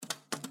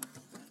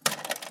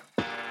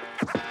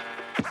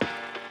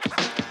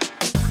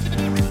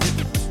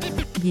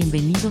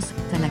Bienvenidos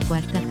a la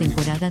cuarta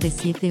temporada de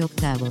 7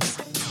 octavos.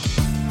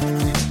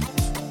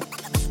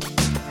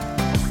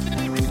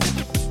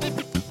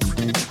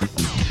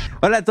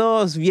 Hola a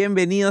todos,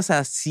 bienvenidos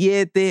a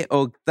 7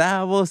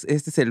 octavos.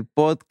 Este es el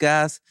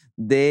podcast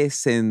de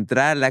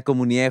Central, la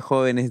comunidad de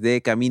jóvenes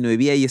de Camino de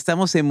Vida, y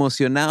estamos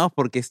emocionados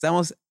porque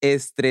estamos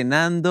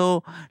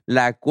estrenando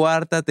la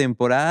cuarta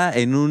temporada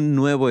en un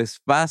nuevo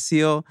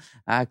espacio,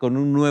 con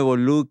un nuevo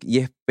look, y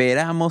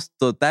esperamos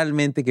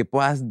totalmente que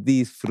puedas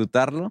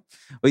disfrutarlo.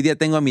 Hoy día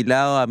tengo a mi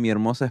lado a mi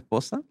hermosa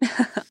esposa.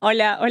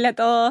 Hola a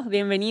todos,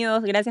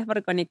 bienvenidos, gracias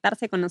por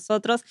conectarse con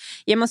nosotros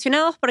y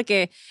emocionados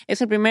porque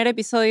es el primer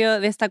episodio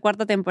de esta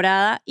cuarta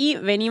temporada y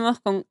venimos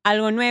con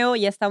algo nuevo.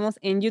 Ya estamos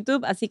en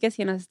YouTube, así que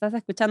si nos estás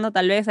escuchando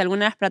tal vez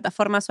algunas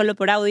plataformas solo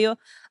por audio,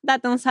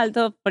 date un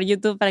salto por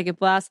YouTube para que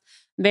puedas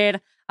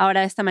ver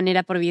ahora de esta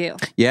manera por video.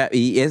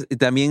 Y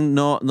también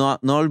no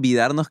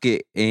olvidarnos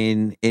que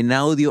en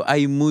audio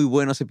hay muy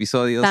buenos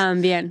episodios.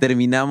 También.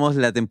 Terminamos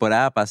la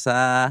temporada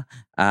pasada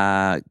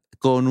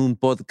con un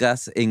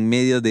podcast en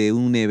medio de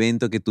un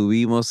evento que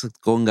tuvimos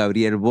con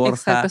Gabriel Borja.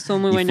 Exacto, estuvo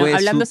muy bueno.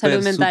 Hablando de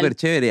salud mental. Súper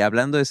chévere,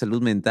 hablando de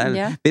salud mental.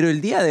 ¿Ya? Pero el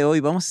día de hoy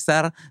vamos a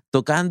estar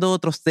tocando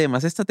otros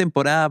temas. Esta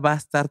temporada va a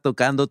estar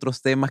tocando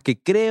otros temas que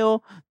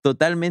creo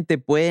totalmente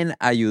pueden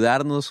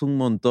ayudarnos un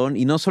montón.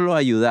 Y no solo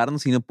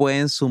ayudarnos, sino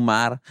pueden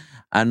sumar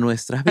a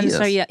nuestras vidas. A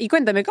nuestra vida. Y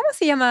cuéntame, ¿cómo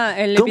se llama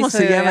el ¿Cómo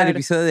episodio? se llama el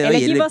episodio de hoy?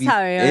 El equipo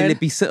sabe. El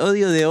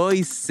episodio de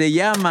hoy se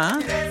llama...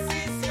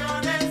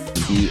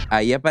 Y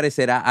ahí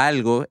aparecerá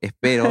algo,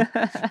 espero.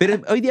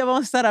 Pero hoy día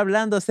vamos a estar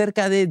hablando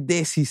acerca de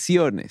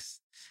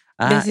decisiones.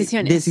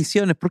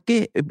 Decisiones. ¿Por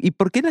qué? ¿Y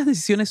por qué las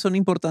decisiones son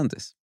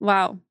importantes?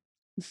 Wow.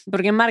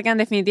 Porque marcan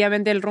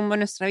definitivamente el rumbo de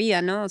nuestra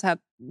vida, ¿no? O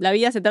sea, la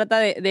vida se trata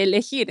de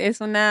elegir,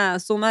 es una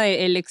suma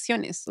de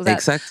elecciones. O sea,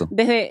 exacto.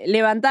 Desde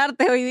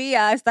levantarte hoy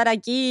día a estar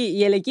aquí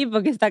y el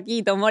equipo que está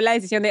aquí tomó la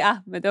decisión de,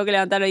 me tengo que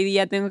levantar hoy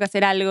día, tengo que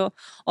hacer algo.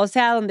 O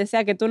sea, donde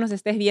sea que tú nos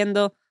estés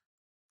viendo,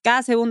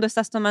 cada segundo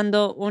estás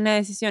tomando una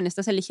decisión,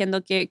 estás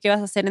eligiendo qué vas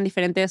a hacer en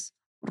diferentes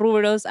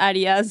rubros,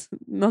 áreas,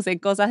 no sé,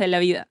 cosas de la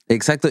vida.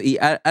 Exacto. Y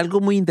algo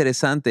muy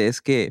interesante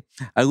es que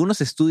algunos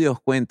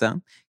estudios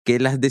cuentan que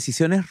las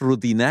decisiones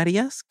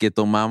rutinarias que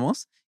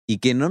tomamos y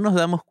que no nos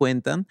damos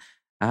cuenta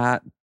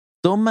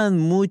toman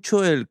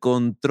mucho el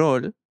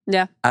control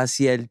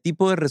hacia el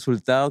tipo de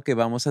resultado que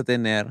vamos a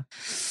tener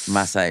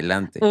más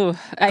adelante.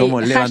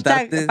 Como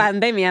levantarte,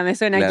 pandemia me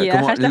suena,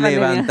 claro, aquí. Como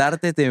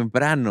levantarte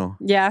temprano.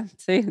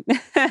 Sí.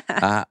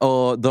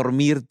 O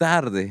dormir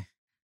tarde.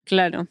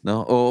 Claro.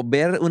 ¿No? O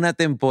ver una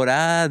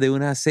temporada de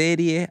una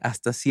serie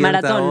hasta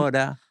cierta maratón.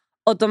 Hora.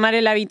 O tomar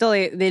el hábito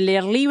de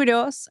leer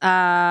libros.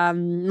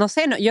 No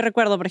sé, yo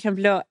recuerdo, por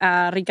ejemplo,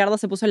 a Ricardo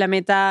se puso la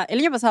meta, el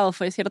año pasado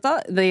fue, ¿cierto?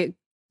 De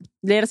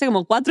leerse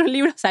como 4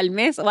 libros al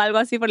mes o algo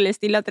así por el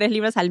estilo, 3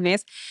 libros al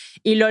mes.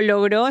 Y lo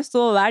logró,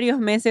 estuvo varios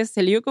meses,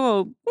 se leyó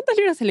como... ¿Cuántos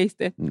libros se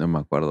leíste? No me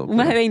acuerdo.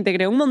 Más de 20,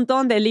 creo. Un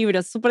montón de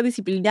libros, súper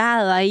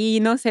disciplinado ahí,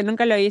 no sé,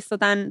 nunca lo he visto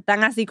tan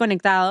así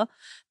conectado.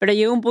 Pero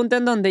llegó un punto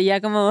en donde ya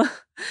como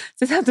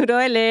se saturó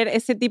de leer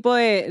ese tipo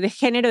de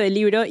género de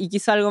libro y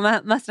quiso algo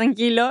más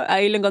tranquilo.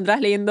 Ahí lo encontrás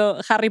leyendo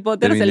Harry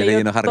Potter. Se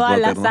leyó toda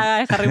la saga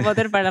de Harry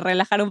Potter para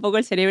relajar un poco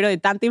el cerebro de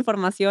tanta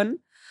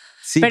información.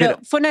 Sí, pero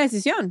fue una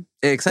decisión.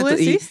 Exacto. Tú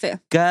decidiste.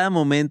 Y cada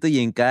momento y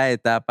en cada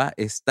etapa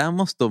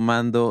estamos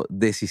tomando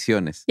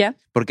decisiones.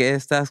 Porque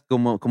estas,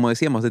 como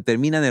decíamos,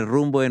 determinan el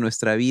rumbo de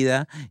nuestra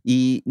vida,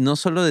 y no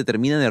solo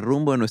determinan el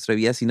rumbo de nuestra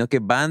vida, sino que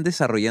van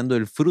desarrollando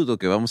el fruto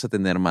que vamos a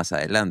tener más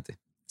adelante.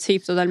 Sí,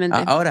 totalmente.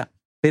 Ahora,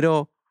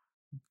 pero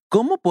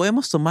 ¿cómo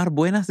podemos tomar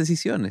buenas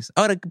decisiones?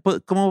 Ahora,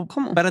 ¿cómo?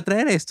 Para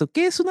traer esto,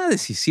 ¿qué es una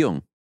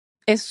decisión?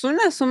 Es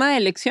una suma de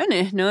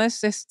elecciones, ¿no?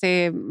 Es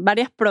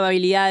varias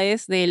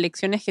probabilidades de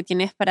elecciones que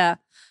tienes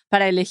para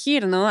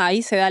elegir, ¿no?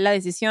 Ahí se da la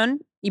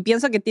decisión y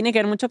pienso que tiene que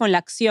ver mucho con la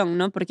acción,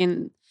 ¿no?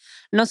 Porque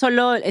no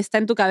solo está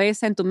en tu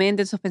cabeza, en tu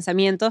mente, en tus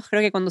pensamientos,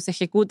 creo que cuando se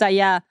ejecuta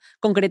ya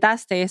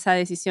concretaste esa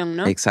decisión,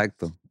 ¿no?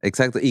 Exacto.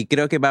 Y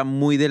creo que va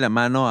muy de la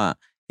mano a,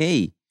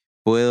 hey,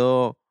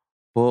 puedo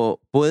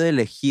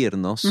elegir,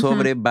 ¿no?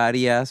 Sobre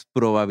varias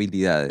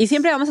probabilidades. Y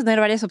siempre vamos a tener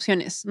varias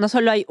opciones. No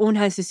solo hay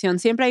una decisión,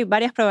 siempre hay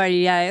varias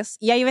probabilidades.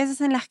 Y hay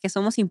veces en las que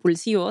somos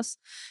impulsivos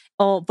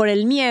o por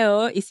el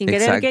miedo y sin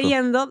querer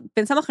queriendo,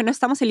 pensamos que no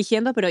estamos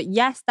eligiendo, pero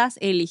ya estás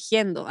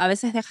eligiendo. A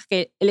veces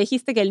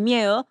elegiste que el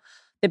miedo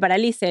te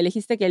paralice,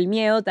 elegiste que el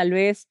miedo tal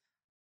vez,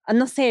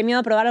 no sé, miedo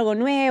a probar algo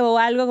nuevo o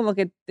algo como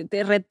que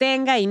te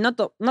retenga y no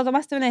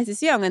tomaste una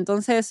decisión.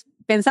 Entonces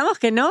pensamos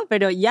que no,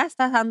 pero ya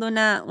estás dando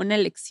una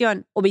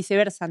elección, o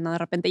viceversa, ¿no? De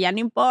repente ya no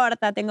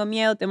importa, tengo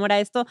miedo, temor a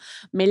esto,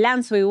 me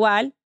lanzo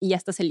igual y ya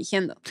estás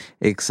eligiendo.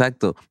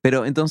 Exacto.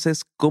 Pero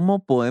entonces,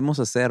 ¿cómo podemos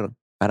hacer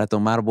para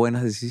tomar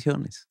buenas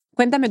decisiones?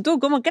 Cuéntame tú,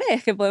 ¿cómo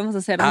crees que podemos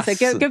hacer? No sé,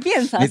 ¿qué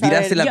piensas? Me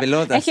tiraste la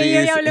pelota. Es que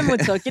yo ya hablé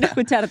mucho, quiero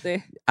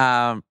escucharte.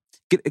 La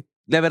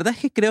verdad es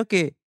que creo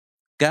que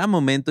cada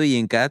momento y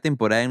en cada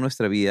temporada en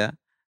nuestra vida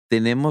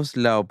tenemos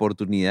la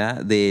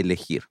oportunidad de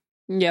elegir.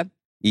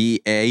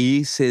 Y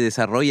ahí se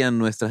desarrollan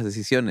nuestras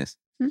decisiones.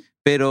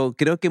 pero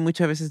creo que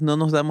muchas veces no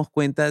nos damos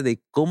cuenta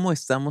de cómo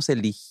estamos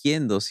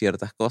eligiendo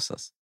ciertas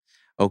cosas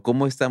o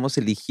cómo estamos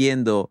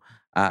eligiendo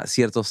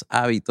ciertos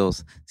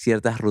hábitos,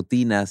 ciertas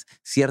rutinas,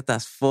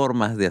 ciertas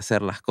formas de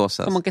hacer las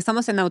cosas. Como que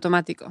estamos en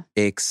automático.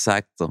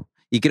 Exacto.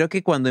 Y creo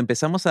que cuando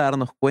empezamos a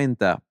darnos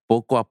cuenta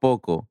poco a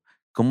poco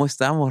cómo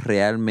estamos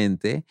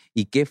realmente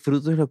y qué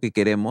fruto es lo que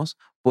queremos,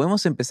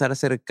 podemos empezar a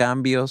hacer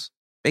cambios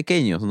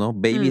pequeños, ¿no?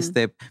 Baby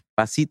step,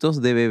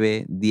 pasitos de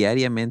bebé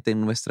diariamente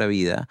en nuestra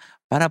vida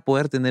para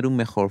poder tener un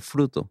mejor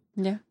fruto.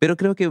 Yeah. Pero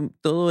creo que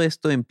todo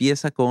esto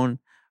empieza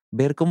con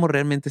ver cómo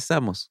realmente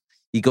estamos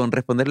y con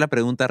responder la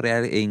pregunta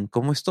real en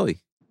cómo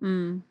estoy.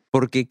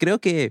 Porque creo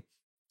que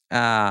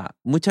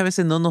muchas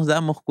veces no nos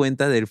damos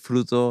cuenta del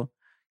fruto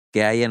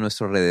que hay a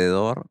nuestro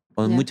alrededor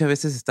o muchas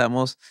veces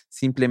estamos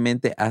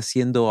simplemente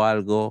haciendo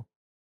algo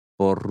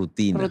por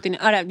rutina.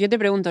 Ahora, yo te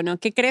pregunto, ¿no?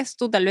 ¿Qué crees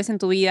tú tal vez en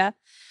tu vida?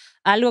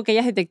 Algo que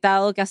hayas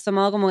detectado, que has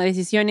tomado como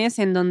decisiones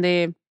en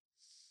donde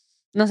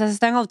no sé,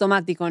 está en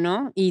automático,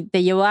 ¿no? Y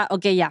te llevó a,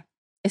 ok, ya,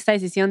 esta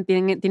decisión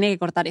tiene que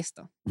cortar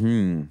esto.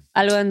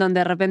 Algo en donde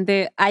de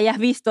repente hayas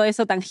visto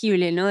eso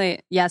tangible, ¿no?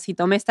 De, ya, si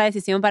tomé esta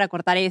decisión para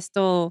cortar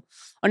esto,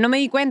 o no me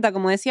di cuenta,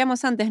 como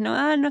decíamos antes,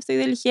 ¿no? No estoy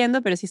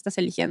eligiendo, pero sí estás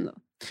eligiendo.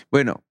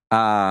 Bueno,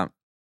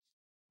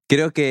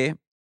 creo que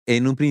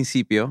en un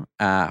principio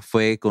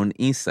fue con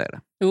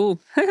Instagram.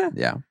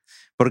 Ya.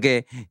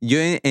 Porque yo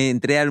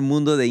entré al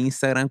mundo de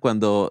Instagram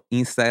cuando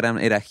Instagram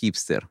era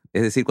hipster.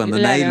 Es decir, cuando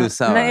nadie lo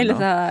usaba. Nadie lo ¿no?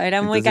 usaba.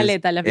 Era muy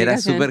caleta la aplicación.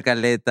 Era súper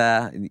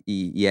caleta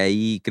y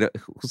ahí, creo,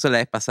 justo la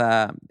vez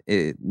pasada,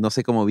 no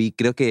sé cómo vi,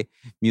 creo que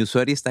mi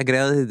usuario está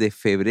creado desde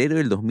febrero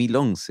del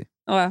 2011.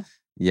 Wow.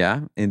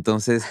 ¿Ya?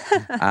 Entonces,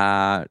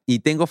 y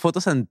tengo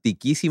fotos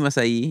antiquísimas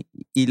ahí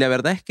y la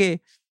verdad es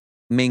que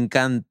me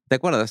encanta, ¿te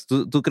acuerdas?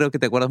 Tú creo que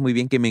te acuerdas muy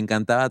bien que me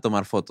encantaba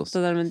tomar fotos.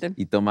 Totalmente.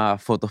 Y tomaba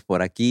fotos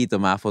por aquí,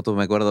 tomaba fotos,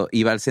 me acuerdo,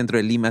 iba al centro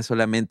de Lima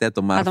solamente a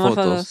tomar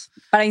fotos.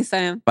 Para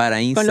Instagram.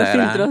 Para Instagram. Con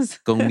los filtros.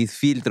 Con mis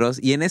filtros.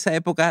 Y en esa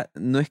época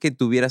no es que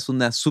tuvieras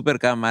una super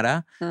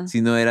cámara,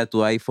 sino era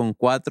tu iPhone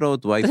 4 o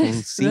tu iPhone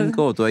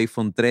 5 o tu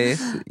iPhone 3.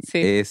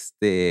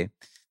 Sí.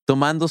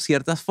 Tomando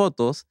ciertas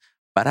fotos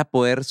para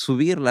poder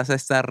subirlas a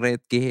esta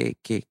red que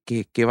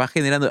va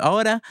generando.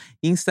 Ahora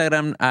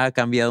Instagram ha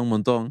cambiado un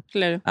montón.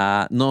 Claro.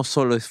 No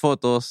solo es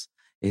fotos,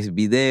 es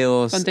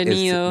videos,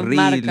 contenido, es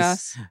reels,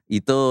 marcas.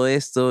 Y todo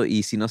esto.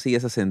 Y si no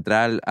sigues a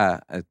Central,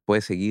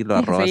 puedes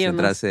seguirlo,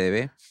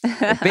 @CentralCDB.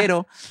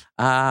 Pero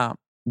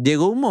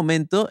llegó un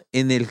momento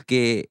en el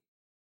que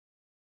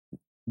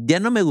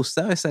ya no me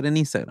gustaba estar en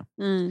Instagram.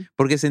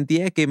 Porque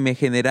sentía que me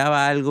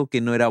generaba algo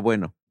que no era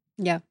bueno.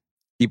 Ya.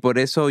 Y por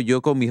eso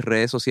yo con mis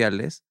redes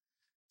sociales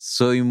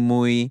soy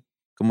muy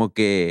como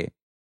que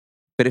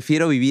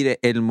prefiero vivir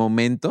el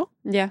momento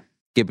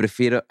que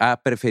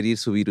preferir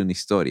subir una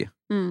historia.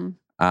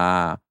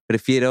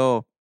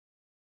 Prefiero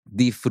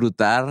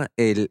disfrutar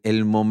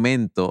el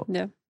momento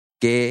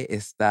que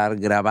estar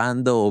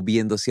grabando o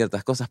viendo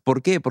ciertas cosas.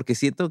 ¿Por qué? Porque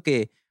siento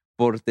que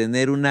por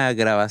tener una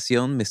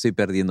grabación me estoy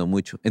perdiendo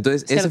mucho.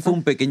 Entonces, ese fue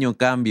un pequeño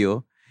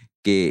cambio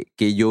que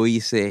yo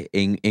hice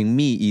en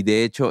mí y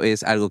de hecho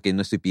es algo que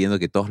no estoy pidiendo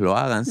que todos lo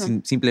hagan,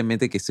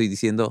 simplemente que estoy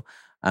diciendo,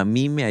 a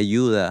mí me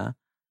ayuda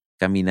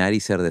caminar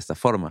y ser de esta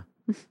forma.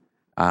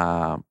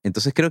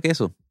 Entonces creo que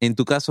eso. En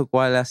tu caso,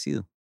 ¿cuál ha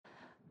sido?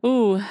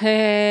 A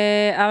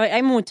ver,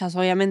 hay muchas,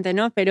 obviamente,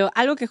 ¿no? Pero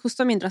algo que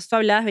justo mientras tú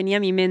hablabas venía a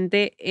mi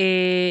mente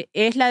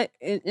es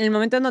el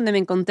momento en donde me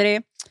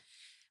encontré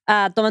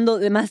tomando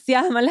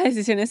demasiadas malas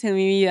decisiones en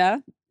mi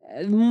vida,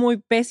 muy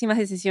pésimas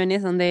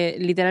decisiones, donde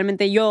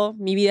literalmente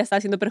mi vida estaba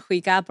siendo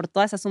perjudicada por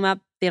toda esa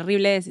suma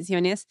terrible de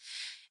decisiones.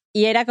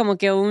 Y era como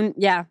que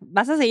ya,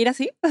 ¿vas a seguir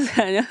así? O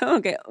sea, ¿no?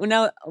 Como que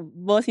una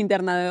voz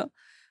interna de,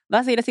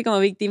 ¿vas a seguir así como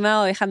víctima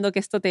o dejando que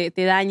esto te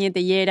dañe,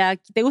 te hiera?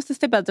 ¿Te gusta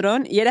este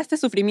patrón? Y era este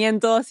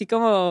sufrimiento así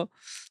como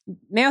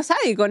medio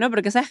sádico, ¿no?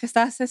 Porque sabes que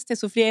estás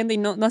sufriendo y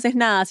no haces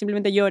nada,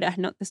 simplemente lloras,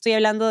 ¿no? Te estoy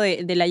hablando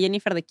de la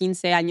Jennifer de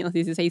 15 años,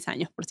 16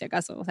 años, por si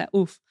acaso. O sea,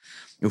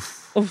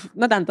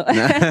 no tanto.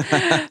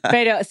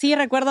 Pero sí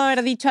recuerdo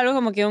haber dicho algo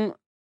como que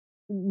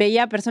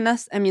veía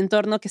personas en mi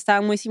entorno que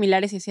estaban muy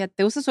similares y decía,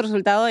 ¿te gusta su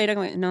resultado? Y era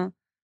como, no.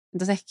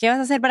 Entonces, ¿qué vas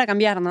a hacer para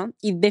cambiar, no?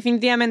 Y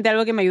definitivamente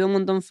algo que me ayudó un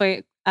montón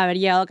fue haber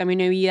llegado a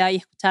Camino de Vida y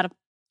escuchar,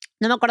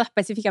 no me acuerdo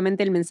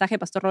específicamente el mensaje de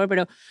Pastor Robert,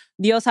 pero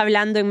Dios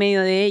hablando en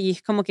medio de, y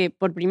es como que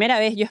por primera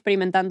vez yo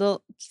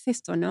experimentando, ¿qué es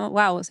esto, no?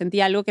 Wow,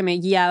 sentí algo que me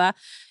guiaba.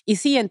 Y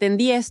sí,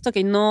 entendí esto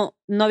que no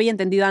había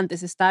entendido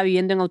antes, estaba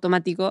viviendo en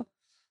automático.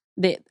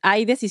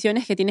 Hay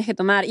decisiones que tienes que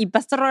tomar. Y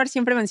Pastor Robert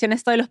siempre menciona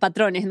esto de los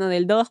patrones, ¿no?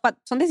 Del 2, 4.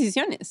 Son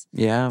decisiones.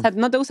 Yeah. O sea,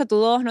 no te gusta tu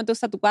 2, no te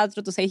gusta tu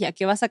 4, tu 6, ya,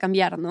 ¿qué vas a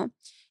cambiar, no?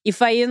 Y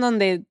fue ahí en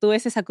donde tuve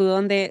ese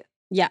sacudón de,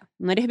 ya,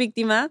 no eres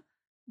víctima,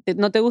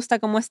 no te gusta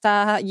cómo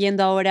está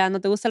yendo ahora,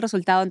 no te gusta el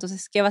resultado,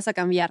 entonces, ¿qué vas a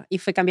cambiar? Y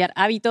fue cambiar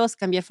hábitos,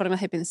 cambiar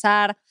formas de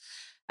pensar,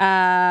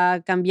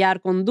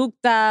 cambiar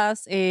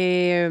conductas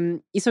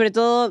y sobre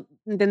todo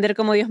entender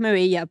cómo Dios me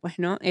veía, pues,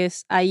 ¿no?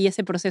 Es ahí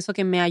ese proceso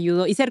que me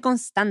ayudó. Y ser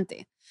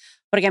constante.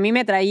 Porque a mí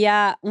me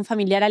traía un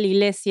familiar a la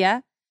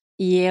iglesia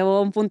y llegó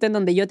un punto en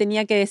donde yo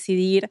tenía que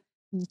decidir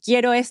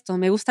quiero esto,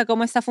 me gusta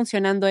cómo está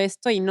funcionando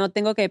esto y no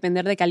tengo que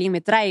depender de que alguien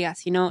me traiga,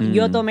 sino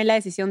yo tomé la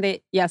decisión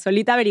de ya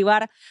solita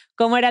averiguar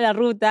cómo era la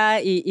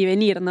ruta y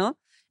venir, ¿no?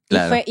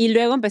 Claro. Y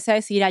luego empecé a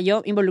decidir a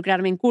yo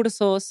involucrarme en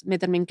cursos,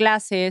 meterme en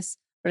clases,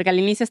 porque al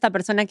inicio esta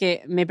persona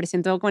que me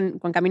presentó con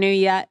Camino de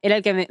Vida era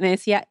el que me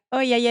decía,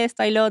 oye, hay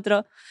esto, hay lo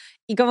otro.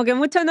 Y como que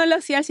mucho no lo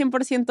hacía al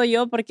 100%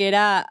 yo porque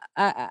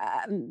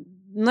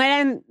no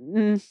era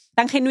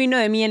tan genuino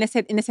de mí en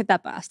esa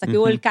etapa, hasta que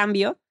hubo el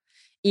cambio.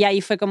 Y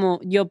ahí fue como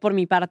yo por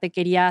mi parte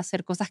quería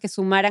hacer cosas que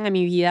sumaran a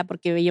mi vida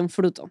porque veía un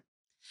fruto.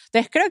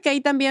 Entonces creo que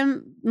ahí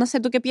también, no sé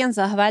tú qué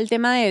piensas, va el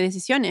tema de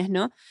decisiones,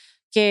 ¿no?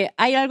 Que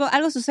hay algo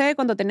sucede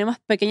cuando tenemos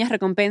pequeñas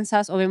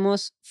recompensas o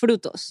vemos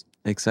frutos.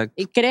 Exacto.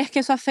 ¿Y crees que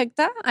eso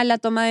afecta a la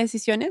toma de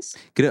decisiones?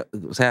 Creo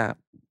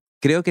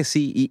que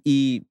sí.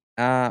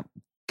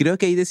 Creo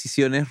que hay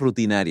decisiones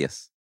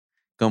rutinarias,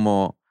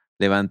 como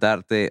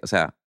levantarte. O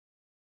sea,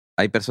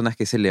 hay personas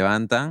que se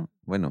levantan,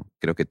 bueno,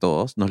 creo que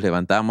todos, nos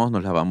levantamos,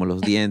 nos lavamos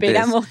los dientes.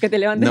 Esperamos que te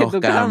levantes de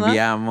tu cama. Nos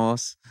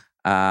cambiamos,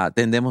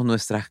 tendemos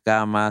nuestras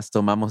camas,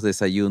 tomamos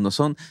desayuno.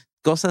 Son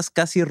cosas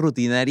casi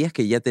rutinarias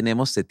que ya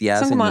tenemos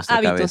seteadas en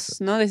nuestra cabeza.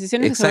 Son como hábitos, ¿no?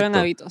 Decisiones que se vuelven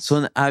hábitos.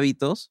 Son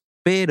hábitos,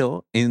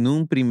 pero en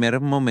un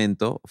primer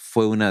momento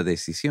fue una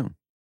decisión.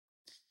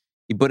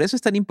 Y por eso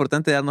es tan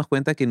importante darnos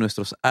cuenta que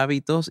nuestros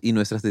hábitos y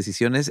nuestras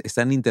decisiones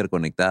están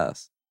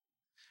interconectadas.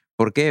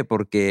 ¿Por qué?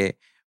 Porque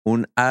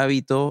un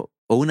hábito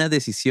o una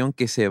decisión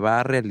que se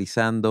va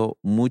realizando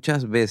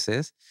muchas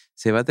veces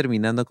se va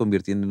terminando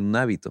convirtiendo en un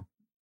hábito.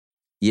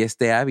 Y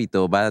este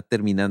hábito va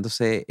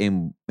terminándose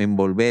en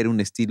volver un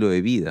estilo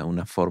de vida,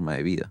 una forma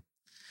de vida.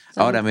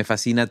 Ahora, me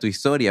fascina tu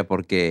historia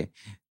porque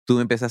tú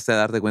empezaste a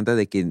darte cuenta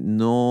de que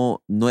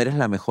no eras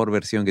la mejor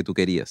versión que tú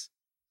querías.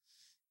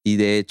 Y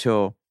de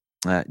hecho,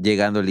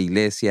 llegando a la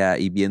iglesia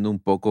y viendo un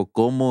poco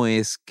cómo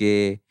es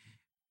que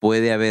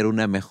puede haber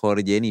una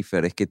mejor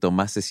Jennifer, es que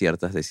tomaste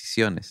ciertas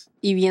decisiones.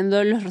 Y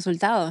viendo los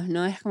resultados,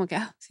 ¿no? Es como que,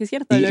 sí es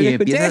cierto, lo que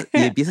escuché.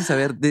 Y empiezas a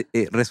ver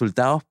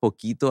resultados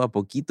poquito a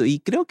poquito. Y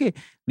creo que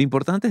lo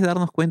importante es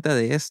darnos cuenta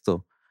de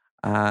esto.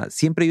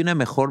 Siempre hay una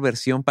mejor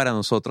versión para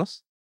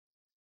nosotros,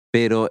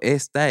 pero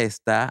esta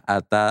está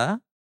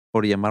atada,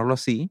 por llamarlo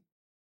así,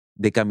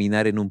 de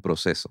caminar en un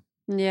proceso.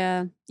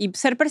 Ya, y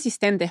ser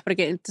persistentes,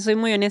 porque te soy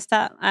muy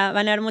honesta,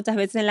 van a haber muchas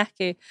veces en las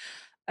que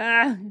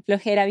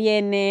flojera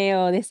viene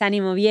o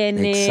desánimo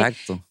viene.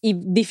 Exacto. Y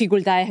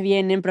dificultades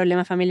vienen,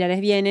 problemas familiares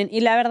vienen.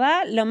 Y la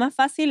verdad, lo más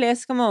fácil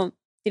es como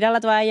tirar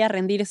la toalla,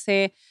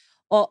 rendirse,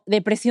 o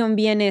depresión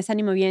viene,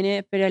 desánimo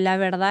viene, pero la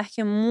verdad es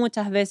que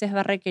muchas veces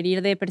va a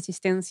requerir de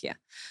persistencia,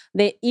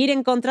 de ir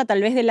en contra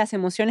tal vez de las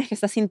emociones que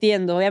estás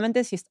sintiendo.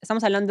 Obviamente, si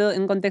estamos hablando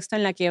en un contexto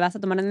en la que vas a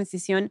tomar una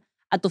decisión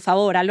a tu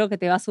favor, algo que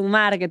te va a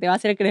sumar, que te va a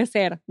hacer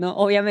crecer, ¿no?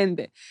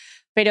 Obviamente.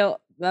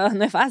 Pero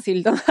no es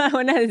fácil tomar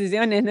buenas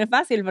decisiones, no es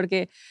fácil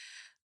porque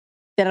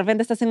de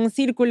repente estás en un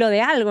círculo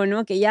de algo,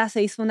 ¿no? Que ya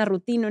se hizo una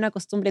rutina, una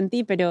costumbre en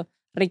ti, pero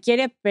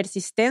requiere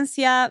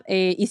persistencia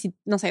y si,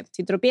 no sé,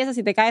 si tropiezas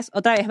y te caes,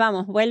 otra vez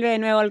vamos, vuelve de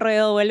nuevo al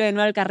ruedo, vuelve de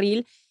nuevo al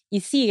carril y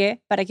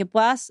sigue para que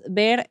puedas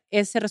ver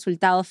ese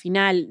resultado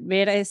final,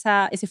 ver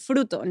ese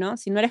fruto, ¿no?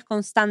 Si no eres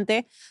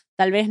constante,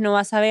 tal vez no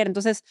vas a ver.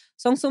 Entonces,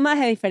 son sumas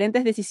de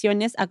diferentes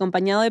decisiones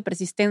acompañado de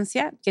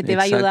persistencia que te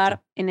va a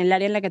ayudar en el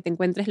área en la que te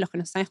encuentres, los que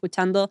nos están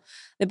escuchando,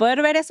 de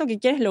poder ver eso que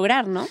quieres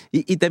lograr, ¿no?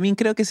 Y también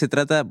creo que se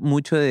trata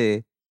mucho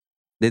de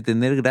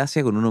tener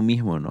gracia con uno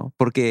mismo, ¿no?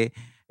 Porque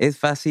es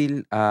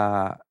fácil,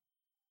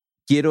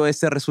 quiero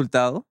ese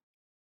resultado,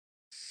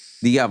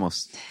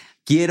 digamos,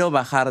 quiero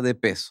bajar de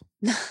peso.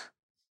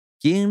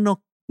 ¿Quién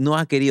no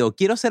ha querido?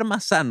 Quiero ser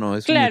más sano.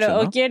 Es claro,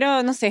 mucho, ¿no? O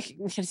quiero, no sé,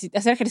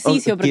 hacer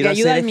ejercicio porque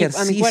ayuda a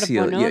mi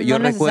cuerpo, ¿no? Yo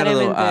no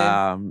recuerdo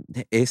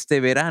este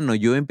verano,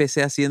 yo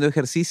empecé haciendo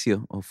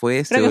ejercicio, o fue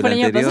este Creo o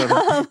el anterior,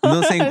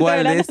 no sé en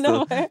cuál de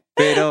esto,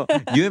 pero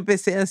yo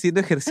empecé haciendo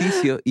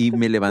ejercicio y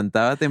me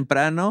levantaba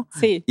temprano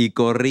y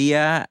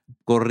corría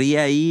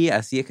ahí,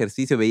 hacía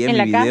ejercicio, veía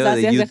mi video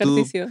de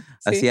YouTube,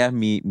 hacía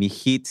mi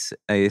hits.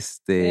 ¿Qué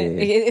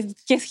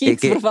es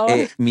hits, por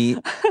favor?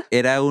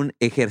 Era un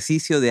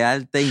ejercicio de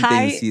alta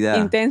intensidad.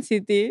 High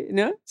intensity,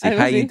 ¿no? Sí,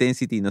 high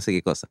intensity, no sé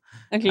qué cosa.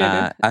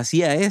 Claro.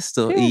 Hacía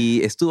esto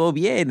y estuvo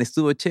bien,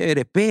 estuvo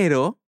chévere,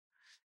 pero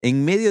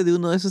en medio de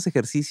uno de esos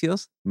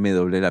ejercicios me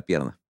doblé la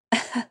pierna.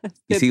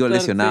 Y sigo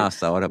lesionado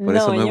hasta ahora, por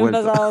eso me he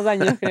vuelto. No, ya han pasado 2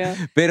 años,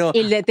 creo.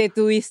 Y te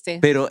detuviste.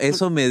 Pero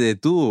eso me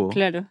detuvo.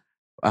 Claro.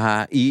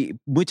 Y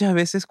muchas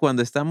veces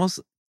cuando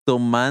estamos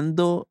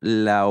tomando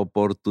la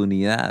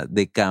oportunidad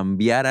de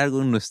cambiar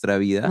algo en nuestra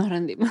vida, nos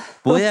rendimos.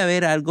 Puede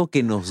haber algo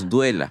que nos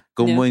duela,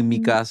 como en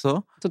mi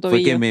caso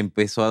fue que me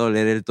empezó a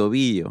doler el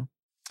tobillo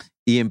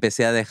y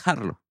empecé a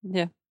dejarlo.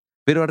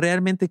 Pero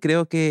realmente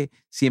creo que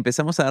si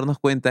empezamos a darnos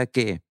cuenta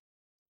que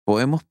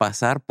podemos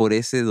pasar por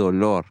ese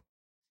dolor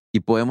y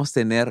podemos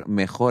tener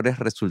mejores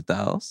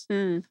resultados,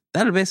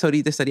 tal vez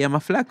ahorita estaría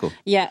más flaco.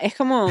 Es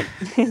como,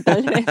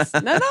 tal vez.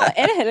 No,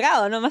 eres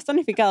delgado, ¿no? Más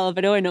tonificado,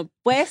 pero bueno,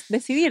 puedes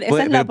decidir.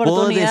 Esa es la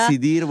oportunidad. Puedo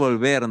decidir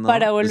volver, ¿no?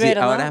 Para volver,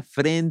 ¿no? Ahora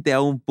frente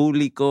a un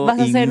público ¿vas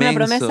a hacer inmenso,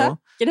 una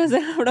promesa? ¿Quieres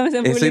hacer una promesa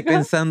en público? Estoy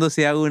pensando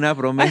si hago una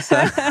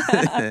promesa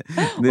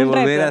de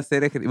volver a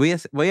hacer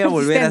ejercicio. Voy a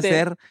volver a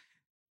hacer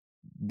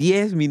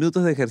 10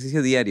 minutos de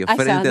ejercicio diario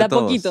frente de a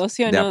todos. Poquito,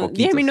 ¿sí o de a no? poquitos.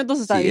 10 minutos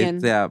está Sí, bien.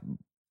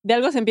 De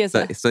algo se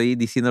empieza. Estoy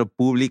diciéndolo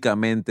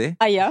públicamente.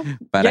 Ya.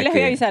 Yo les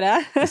voy a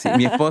avisar, Sí,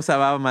 mi esposa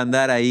va a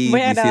mandar ahí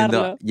voy a diciendo,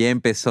 grabarlo. ya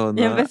empezó,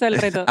 ¿no? Ya empezó el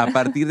reto. A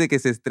partir de que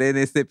se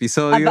estrene este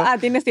episodio.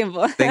 Tienes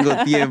tiempo.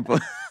 Tengo tiempo.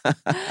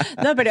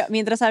 No, pero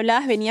mientras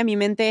hablabas venía a mi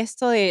mente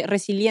esto de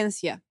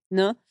resiliencia,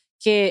 ¿no?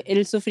 Que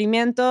el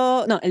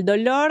sufrimiento, no, el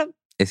dolor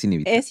es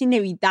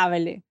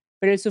inevitable,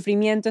 pero el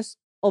sufrimiento es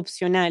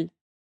opcional.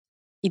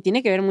 Y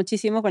tiene que ver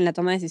muchísimo con la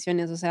toma de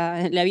decisiones. O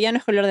sea, la vida no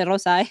es color de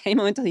rosa. Hay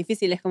momentos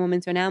difíciles, como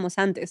mencionábamos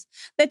antes.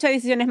 De hecho, hay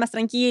decisiones más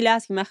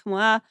tranquilas y más como,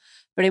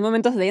 pero hay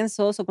momentos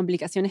densos o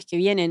complicaciones que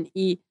vienen.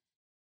 Y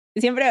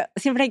siempre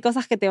hay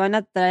cosas que te van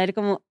a traer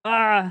como,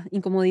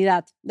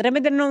 incomodidad. De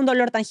repente no un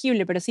dolor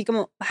tangible, pero sí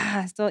como,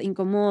 esto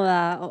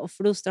incomoda, o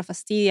frustra,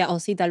 fastidia,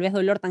 o sí, tal vez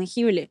dolor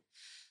tangible.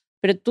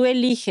 Pero tú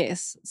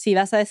eliges si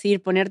vas a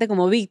decidir ponerte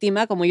como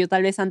víctima, como yo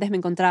tal vez antes me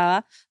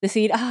encontraba,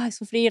 decidir,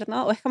 sufrir,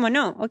 ¿no? O es como,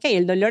 no, ok,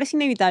 el dolor es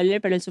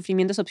inevitable, pero el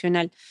sufrimiento es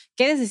opcional.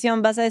 ¿Qué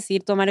decisión vas a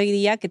decidir tomar hoy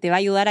día que te va a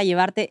ayudar a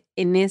llevarte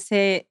en esa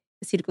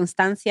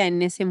circunstancia,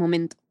 en ese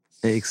momento?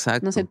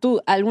 Exacto. No sé,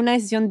 tú, ¿alguna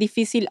decisión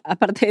difícil,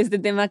 aparte de este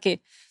tema,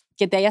 que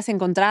te hayas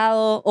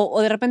encontrado? O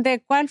de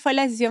repente, ¿cuál fue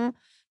la decisión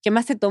que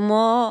más te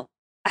tomó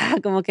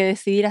como que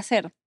decidir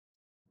hacer?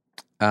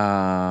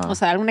 O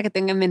sea, alguna que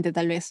tenga en mente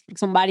tal vez, porque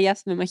son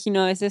varias, me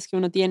imagino a veces que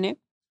uno tiene.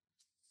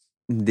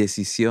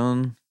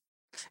 Decisión.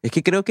 Es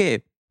que creo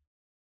que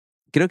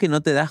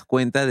no te das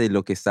cuenta de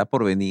lo que está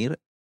por venir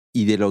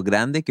y de lo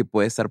grande que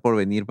puede estar por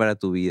venir para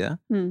tu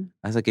vida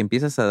hasta que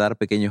empiezas a dar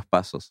pequeños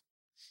pasos.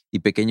 Y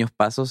pequeños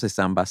pasos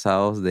están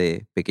basados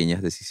de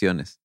pequeñas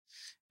decisiones.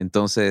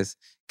 Entonces,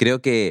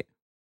 creo que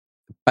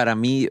para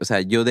mí, o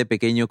sea, yo de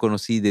pequeño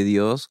conocí de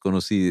Dios,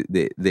 conocí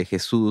de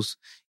Jesús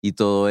y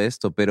todo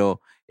esto,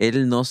 pero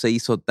Él no se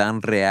hizo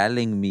tan real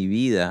en mi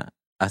vida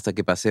hasta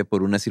que pasé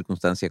por una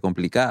circunstancia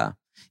complicada.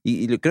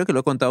 Y creo que lo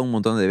he contado un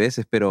montón de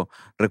veces, pero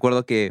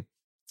recuerdo que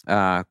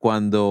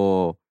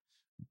cuando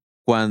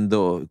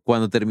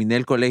terminé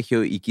el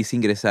colegio y quise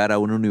ingresar a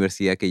una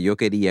universidad que yo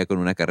quería con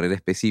una carrera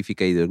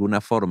específica y de alguna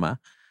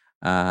forma,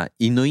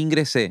 y no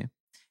ingresé,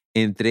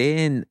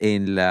 entré en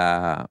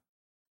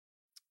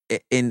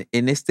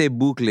este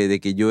bucle de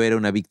que yo era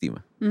una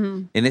víctima,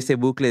 en este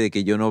bucle de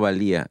que yo no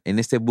valía, en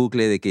este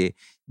bucle de que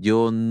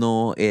yo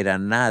no era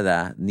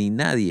nada ni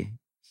nadie.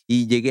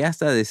 Y llegué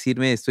hasta a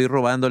decirme, estoy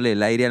robándole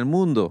el aire al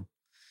mundo.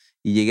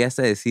 Y llegué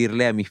hasta a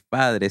decirle a mis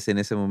padres en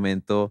ese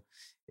momento,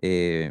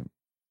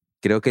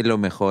 creo que lo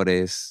mejor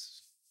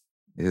es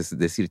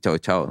decir chao,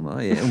 chao, ¿no?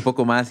 Un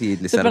poco más y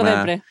les Súper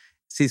depre.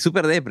 Sí,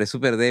 súper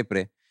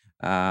depre.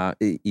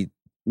 Y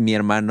mi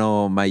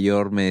hermano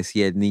mayor me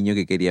decía el niño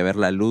que quería ver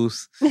la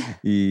luz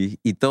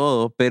y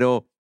todo,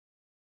 pero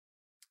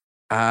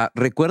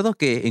recuerdo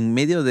que en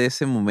medio de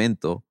ese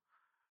momento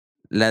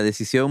la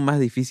decisión más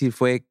difícil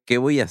fue ¿qué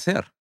voy a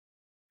hacer?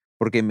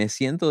 Porque me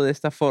siento de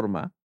esta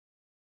forma,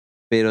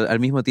 pero al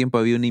mismo tiempo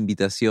había una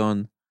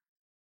invitación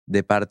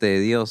de parte de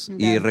Dios.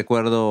 Y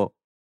recuerdo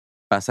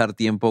pasar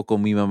tiempo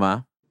con mi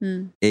mamá,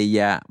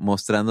 ella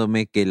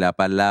mostrándome que la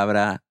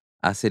palabra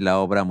hace la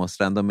obra,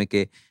 mostrándome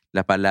que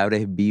la palabra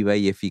es viva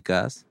y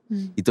eficaz,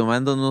 y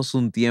tomándonos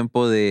un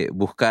tiempo de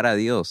buscar a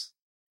Dios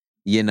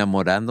y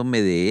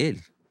enamorándome de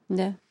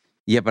Él.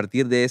 Y a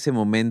partir de ese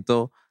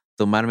momento,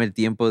 tomarme el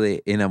tiempo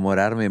de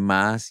enamorarme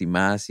más y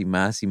más y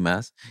más y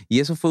más. Y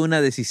eso fue una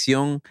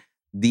decisión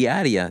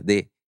diaria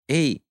de,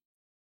 hey,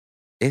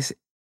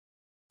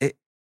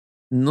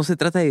 no se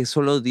trata de que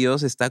solo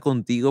Dios está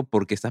contigo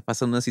porque estás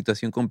pasando una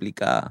situación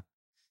complicada,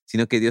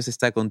 sino que Dios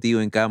está contigo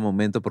en cada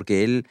momento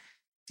porque Él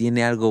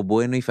tiene algo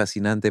bueno y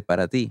fascinante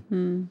para ti.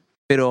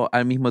 Pero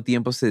al mismo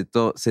tiempo se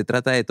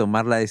trata de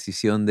tomar la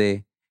decisión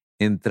de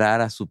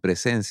entrar a su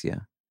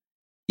presencia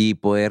y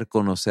poder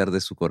conocer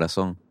de su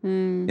corazón.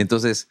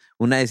 Entonces,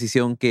 una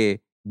decisión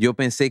que yo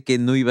pensé que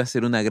no iba a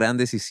ser una gran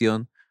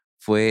decisión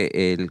fue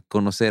el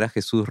conocer a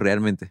Jesús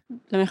realmente.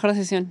 La mejor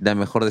decisión. La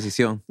mejor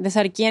decisión. De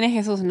saber quién es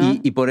Jesús, ¿no?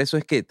 Y por eso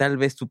es que tal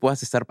vez tú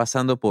puedas estar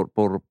pasando por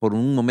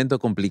un momento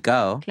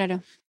complicado.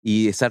 Claro.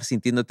 Y estar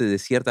sintiéndote de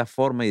cierta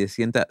forma y de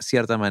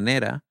cierta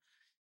manera.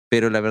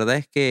 Pero la verdad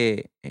es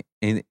que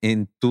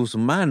en tus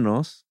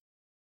manos,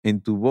 en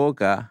tu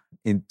boca,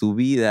 en tu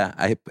vida,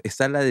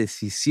 está la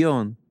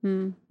decisión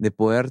de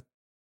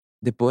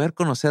poder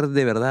conocer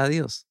de verdad a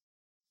Dios.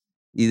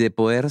 Y de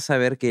poder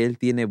saber que Él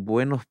tiene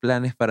buenos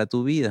planes para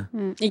tu vida.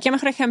 Y qué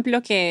mejor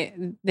ejemplo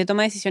que de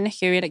toma de decisiones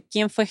que ver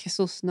quién fue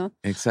Jesús, ¿no?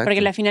 Exacto.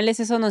 Porque al final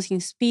eso nos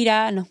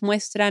inspira, nos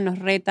muestra, nos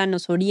reta,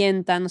 nos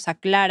orienta, nos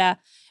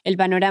aclara el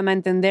panorama a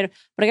entender.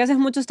 Porque a veces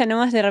muchos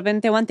tenemos de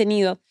repente o han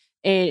tenido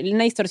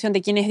una distorsión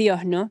de quién es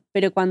Dios, ¿no?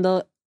 Pero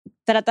cuando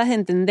tratas de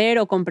entender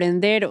o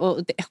comprender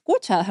o te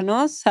escuchas,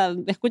 ¿no? O sea,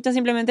 escuchas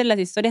simplemente las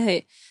historias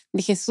de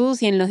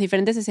Jesús y en los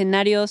diferentes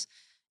escenarios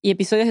y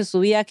episodios de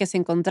su vida que se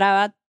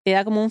encontraba, te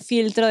da como un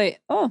filtro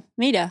de,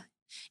 mira.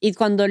 Y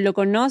cuando lo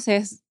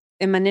conoces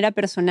de manera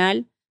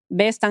personal,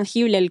 ves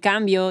tangible el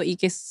cambio y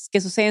que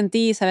sucede en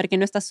ti, saber que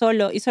no estás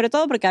solo. Y sobre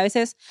todo porque a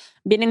veces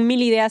vienen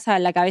mil ideas a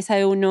la cabeza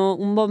de uno,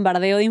 un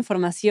bombardeo de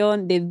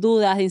información, de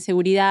dudas, de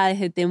inseguridades,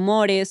 de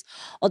temores,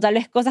 o tal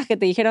vez cosas que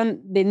te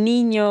dijeron de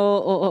niño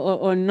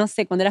o no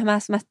sé, cuando eras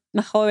más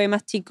joven,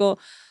 más chico,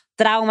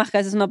 traumas que a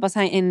veces uno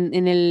pasa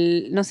en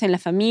el, no sé, en la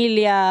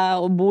familia,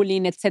 o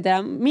bullying,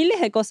 etcétera. Miles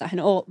de cosas,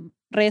 ¿no? O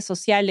redes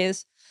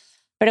sociales.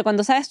 Pero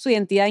cuando sabes tu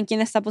identidad, en quién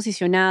está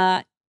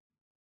posicionada,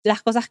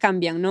 las cosas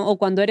cambian, ¿no? O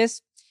cuando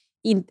eres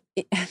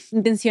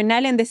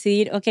intencional en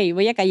decidir, ok,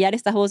 voy a callar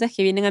estas voces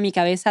que vienen a mi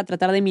cabeza, a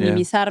tratar de Yeah.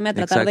 minimizarme, a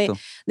tratar Exacto.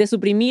 de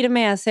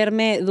suprimirme, a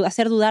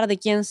hacer dudar de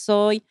quién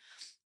soy,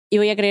 y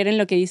voy a creer en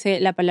lo que dice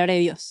la palabra de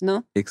Dios,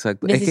 ¿no?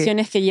 Exacto.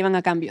 Decisiones que llevan a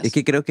Es cambios.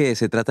 que creo que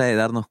se trata de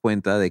darnos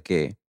cuenta de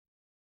que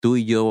tú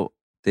y yo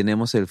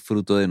tenemos el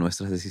fruto de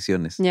nuestras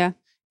decisiones. Ya.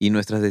 Y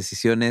nuestras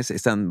decisiones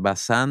están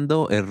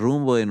basando el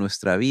rumbo de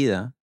nuestra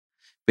vida,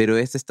 pero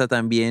esta está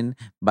también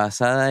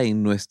basada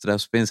en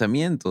nuestros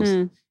pensamientos,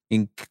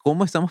 en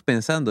cómo estamos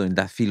pensando, en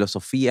las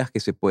filosofías que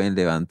se pueden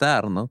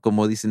levantar, ¿no?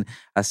 Como dicen,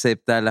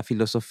 acepta la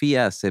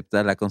filosofía,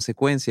 acepta la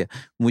consecuencia.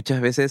 Muchas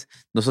veces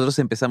nosotros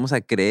empezamos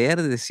a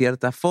creer de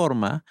cierta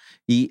forma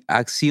y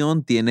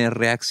acción tiene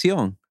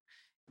reacción.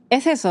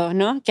 Es eso,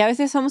 ¿no? Que a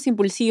veces somos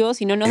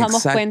impulsivos y no nos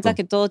damos cuenta Exacto.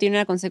 que todo tiene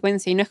una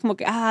consecuencia. Y no es como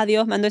que,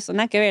 Dios mandó eso,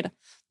 nada que ver.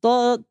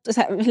 Todo, o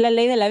sea, es la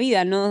ley de la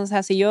vida, ¿no? O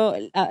sea, si yo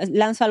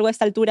lanzo algo a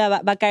esta altura,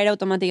 va a caer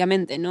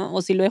automáticamente, ¿no?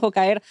 O si lo dejo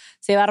caer,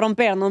 se va a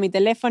romper, ¿no? Mi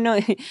teléfono,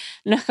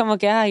 no es como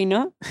que,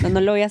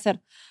 no lo voy a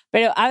hacer.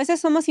 Pero a veces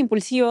somos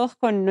impulsivos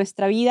con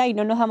nuestra vida y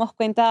no nos damos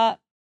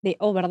cuenta de,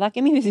 ¿verdad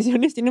que mis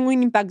decisiones tienen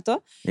un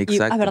impacto? Y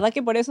Exacto. ¿verdad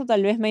que por eso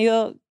tal vez me ha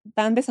ido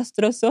tan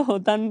desastroso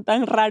o tan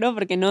raro?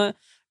 Porque no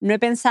he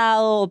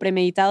pensado o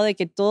premeditado de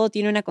que todo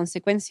tiene una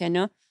consecuencia,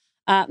 ¿no?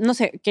 No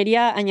sé,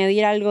 quería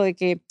añadir algo de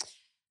que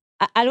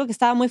algo que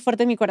estaba muy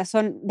fuerte en mi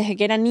corazón desde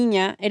que era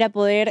niña era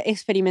poder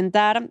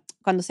experimentar,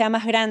 cuando sea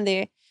más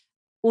grande,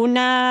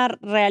 una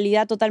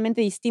realidad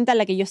totalmente distinta a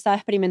la que yo estaba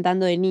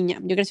experimentando de niña.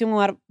 Yo crecí en un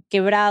hogar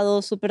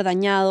quebrado, súper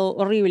dañado,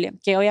 horrible,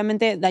 que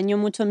obviamente dañó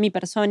mucho mi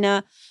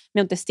persona,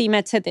 mi autoestima,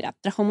 etcétera.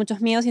 Trajo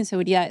muchos miedos e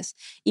inseguridades.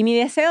 Y mi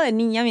deseo de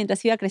niña,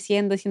 mientras iba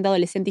creciendo, siendo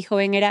adolescente y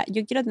joven, era,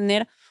 yo quiero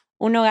tener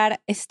un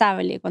hogar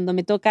estable. Cuando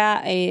me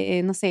toca,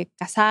 no sé,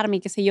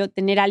 casarme, qué sé yo,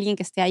 tener a alguien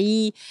que esté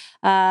ahí,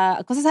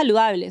 cosas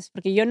saludables,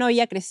 porque yo no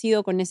había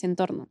crecido con ese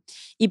entorno.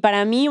 Y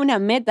para mí una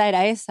meta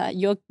era esa.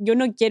 Yo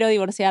no quiero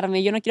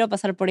divorciarme, yo no quiero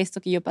pasar por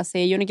esto que yo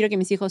pasé, yo no quiero que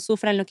mis hijos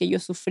sufran lo que yo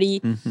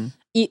sufrí. Ujú.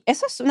 Y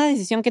eso es una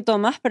decisión que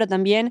tomas, pero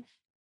también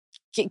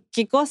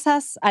qué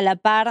cosas a la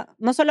par.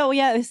 No solo voy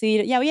a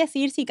decidir, voy a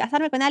decidir si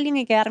casarme con alguien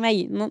y quedarme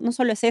ahí. No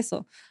solo es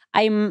eso.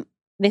 Hay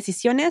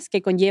decisiones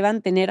que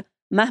conllevan tener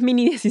más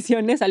mini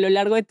decisiones a lo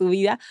largo de tu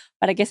vida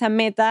para que esa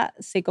meta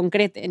se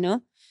concrete,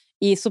 ¿no?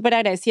 Y súper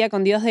agradecida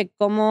con Dios de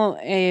cómo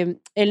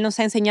Él nos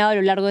ha enseñado a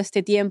lo largo de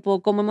este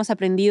tiempo, cómo hemos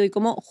aprendido y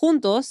cómo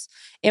juntos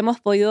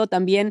hemos podido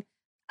también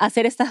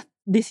hacer estas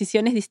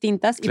decisiones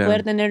distintas y poder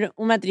Claro. tener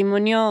un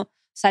matrimonio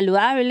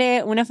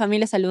saludable, una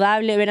familia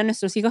saludable, ver a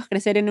nuestros hijos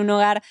crecer en un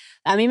hogar.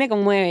 A mí me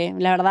conmueve,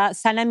 la verdad,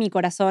 sana mi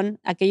corazón,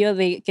 aquello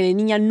de que de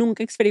niña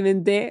nunca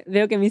experimenté.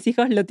 Veo que mis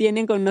hijos lo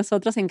tienen con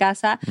nosotros en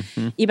casa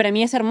Ujú. y para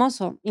mí es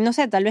hermoso. Y no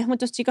sé, tal vez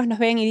muchos chicos nos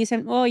ven y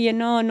dicen, oye,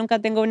 no, nunca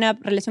tengo una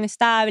relación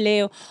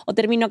estable o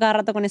termino cada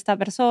rato con esta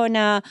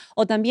persona.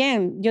 O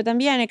también, yo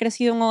también he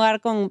crecido en un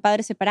hogar con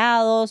padres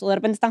separados o de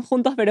repente están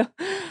juntos, pero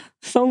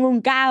son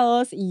un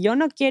caos y yo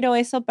no quiero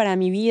eso para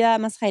mi vida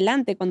más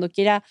adelante, cuando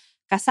quiera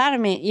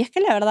casarme. Y es que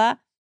la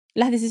verdad,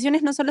 las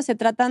decisiones no solo se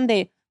tratan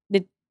de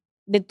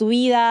tu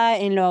vida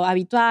en lo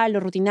habitual, lo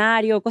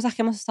rutinario, cosas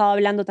que hemos estado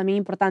hablando también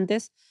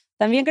importantes.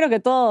 También creo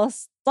que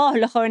todos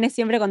los jóvenes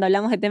siempre cuando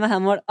hablamos de temas de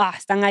amor,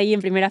 están ahí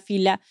en primera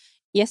fila.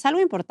 Y es algo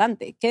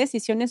importante. ¿Qué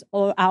decisiones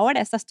ahora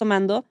estás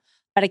tomando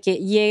para que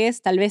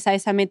llegues tal vez a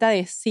esa meta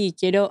de sí,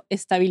 quiero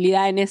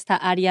estabilidad en esta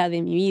área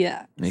de mi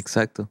vida?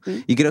 Exacto. ¿Mm?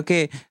 Y creo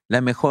que la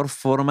mejor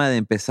forma de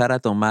empezar a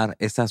tomar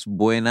esas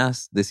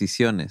buenas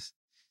decisiones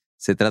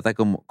se trata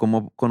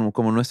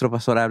como nuestro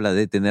pastor habla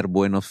de tener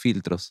buenos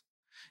filtros.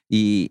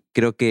 Y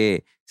creo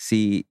que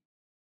si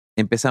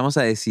empezamos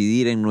a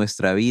decidir en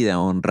nuestra vida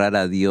honrar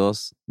a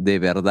Dios de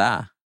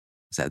verdad,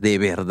 o sea, de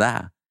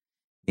verdad,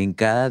 en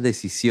cada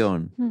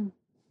decisión, Mm.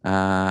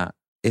 ah,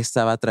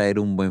 esta va a traer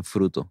un buen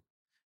fruto.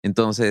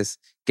 Entonces,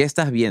 ¿qué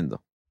estás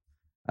viendo?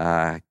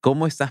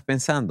 ¿Cómo estás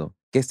pensando?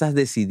 ¿Qué estás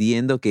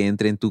decidiendo que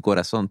entre en tu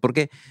corazón?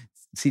 Porque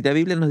si la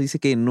Biblia nos dice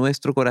que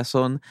nuestro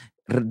corazón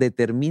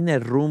determina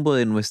el rumbo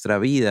de nuestra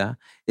vida,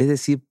 es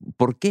decir,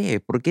 ¿por qué?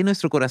 ¿Por qué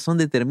nuestro corazón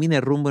determina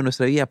el rumbo de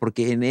nuestra vida?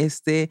 Porque en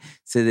este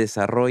se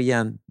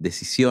desarrollan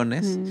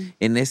decisiones, Mm.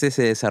 en este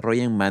se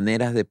desarrollan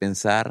maneras de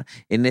pensar,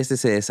 en este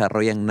se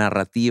desarrollan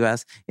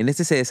narrativas, en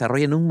este se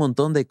desarrollan un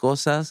montón de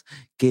cosas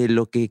que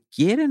lo que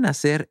quieren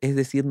hacer es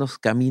decirnos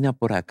camina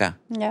por acá.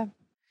 Ya.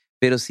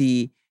 Pero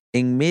si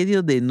en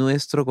medio de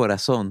nuestro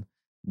corazón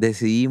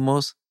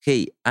decidimos,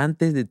 hey,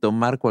 antes de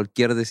tomar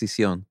cualquier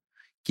decisión,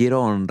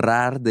 quiero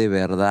honrar de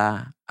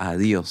verdad a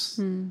Dios.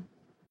 Mm.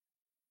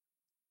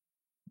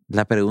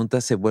 la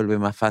pregunta se vuelve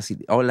más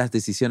fácil o las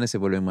decisiones se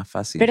vuelven más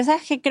fáciles. Pero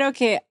 ¿sabes qué creo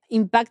que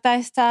impacta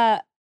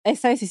esta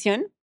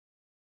decisión?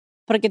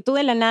 Porque tú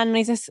de la nada no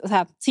dices, o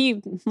sea,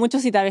 sí,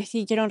 muchos sí tal vez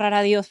sí quiero honrar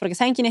a Dios porque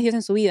saben quién es Dios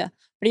en su vida,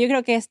 pero yo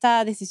creo que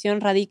esta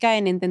decisión radica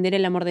en entender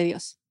el amor de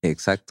Dios.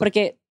 Exacto.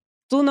 Porque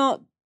tú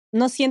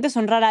no sientes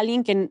honrar a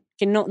alguien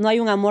que no hay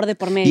un amor de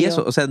por medio. Y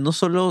eso, o sea, no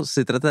solo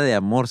se trata de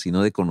amor,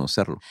 sino de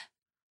conocerlo.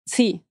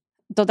 Sí,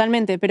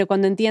 totalmente, pero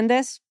cuando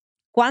entiendes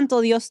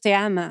cuánto Dios te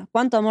ama,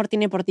 cuánto amor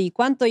tiene por ti,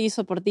 cuánto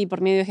hizo por ti por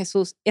medio de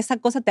Jesús, esa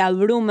cosa te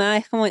abruma,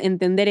 es como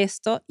entender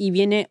esto y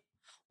viene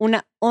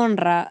una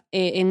honra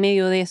en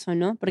medio de eso,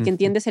 ¿no? Porque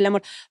entiendes el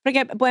amor.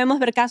 Porque podemos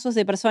ver casos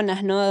de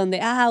personas, ¿no? Donde,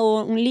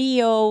 hubo un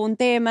lío, un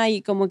tema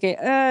y como que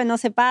no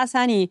se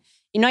pasan y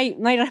no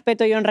hay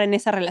respeto y honra en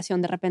esa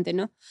relación de repente,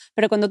 ¿no?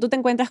 Pero cuando tú te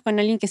encuentras con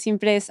alguien que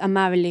siempre es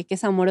amable, que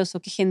es amoroso,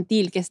 que es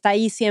gentil, que está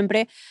ahí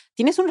siempre,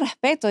 tienes un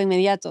respeto de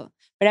inmediato.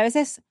 Pero a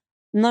veces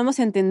no hemos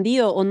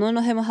entendido o no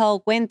nos hemos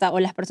dado cuenta, o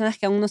las personas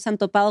que aún no se han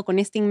topado con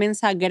esta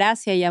inmensa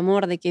gracia y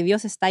amor de que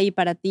Dios está ahí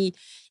para ti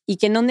y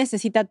que no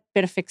necesita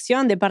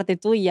perfección de parte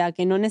tuya,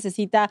 que no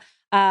necesita,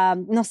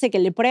 no sé, que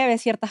le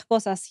pruebes ciertas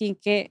cosas, si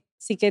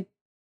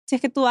es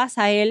que tú vas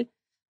a Él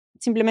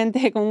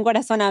simplemente con un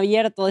corazón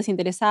abierto,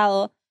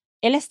 desinteresado,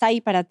 Él está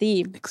ahí para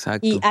ti.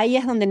 Exacto. Y ahí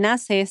es donde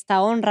nace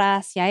esta honra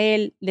hacia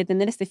Él, de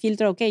tener este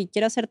filtro, ok,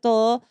 quiero hacer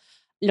todo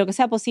lo que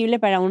sea posible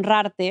para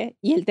honrarte,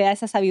 y Él te da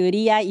esa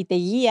sabiduría y te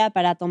guía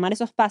para tomar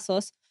esos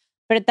pasos,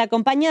 pero te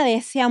acompaña de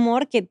ese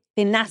amor que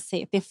te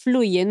nace, te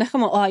fluye. No es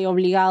como, ay,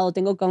 obligado,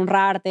 tengo que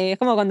honrarte. Es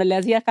como cuando le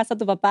hacías caso a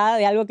tu papá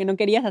de algo que no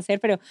querías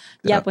hacer, pero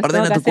ya, pues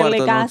tengo que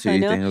hacerle caso, ¿no? Sí,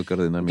 ¿no? tengo que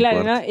ordenar mi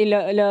Claro, cuarto.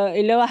 ¿no?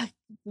 Y luego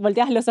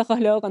volteas los ojos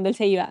luego cuando Él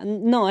se iba.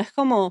 No, es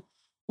como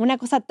una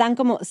cosa tan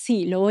como,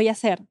 sí, lo voy a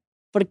hacer,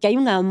 porque hay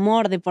un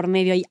amor de por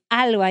medio, hay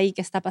algo ahí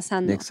que está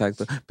pasando.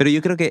 Exacto. Pero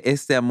yo creo que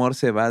este amor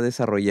se va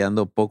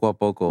desarrollando poco a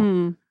poco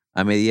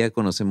a medida que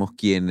conocemos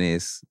quién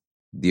es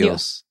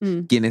Dios.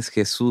 Quién es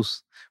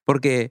Jesús.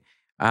 Porque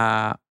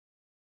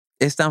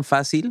es tan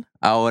fácil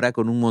ahora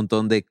con un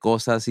montón de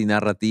cosas y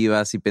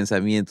narrativas y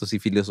pensamientos y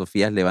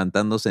filosofías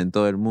levantándose en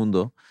todo el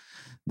mundo,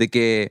 de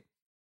que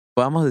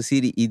podamos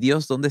decir, ¿y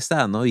Dios dónde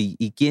está? ¿No?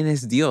 ¿Y quién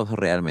es Dios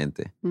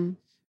realmente?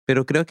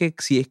 Pero creo que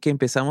si es que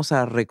empezamos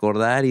a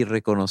recordar y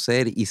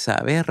reconocer y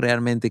saber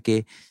realmente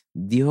que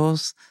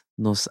Dios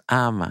nos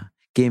ama,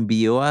 que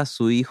envió a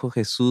su Hijo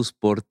Jesús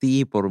por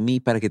ti y por mí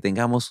para que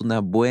tengamos una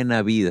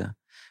buena vida,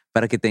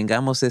 para que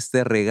tengamos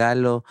este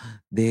regalo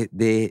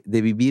de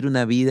vivir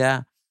una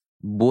vida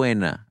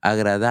buena,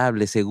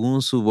 agradable,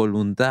 según su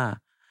voluntad.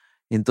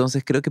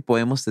 Entonces creo que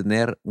podemos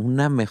tener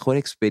una mejor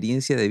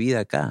experiencia de vida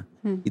acá.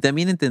 Y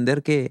también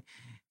entender que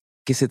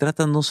se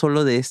trata no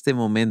solo de este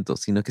momento,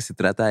 sino que se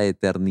trata de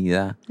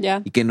eternidad.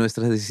 Yeah. Y que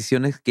nuestras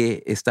decisiones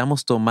que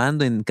estamos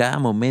tomando en cada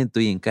momento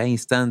y en cada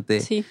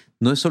instante,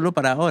 no es solo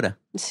para ahora.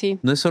 Sí.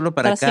 No es solo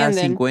para cada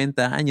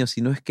 50 años,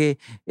 sino es que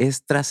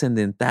es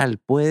trascendental,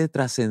 puede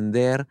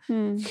trascender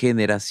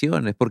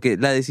generaciones. Porque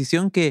la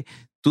decisión que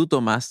tú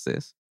tomaste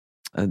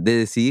de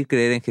decidir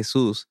creer en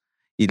Jesús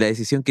y la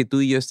decisión que tú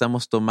y yo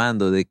estamos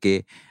tomando de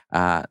que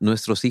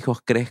nuestros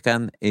hijos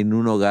crezcan en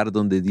un hogar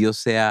donde Dios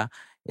sea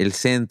el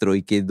centro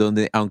y que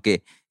donde,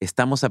 aunque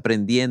estamos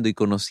aprendiendo y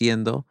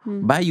conociendo,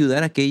 va a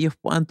ayudar a que ellos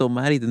puedan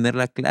tomar y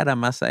tenerla clara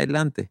más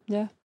adelante.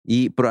 Yeah.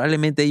 Y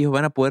probablemente ellos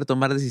van a poder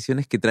tomar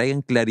decisiones que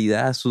traigan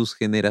claridad a sus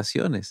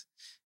generaciones.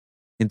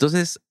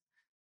 Entonces,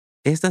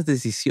 estas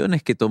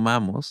decisiones que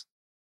tomamos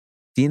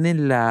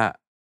tienen la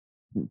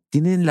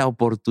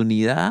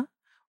oportunidad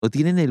o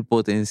tienen el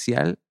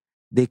potencial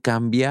de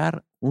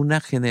cambiar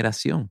una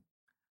generación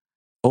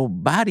o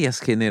varias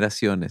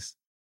generaciones.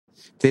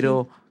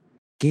 Pero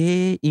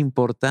qué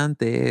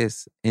importante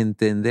es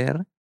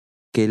entender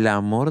que el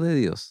amor de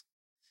Dios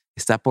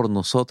está por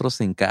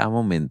nosotros en cada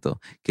momento,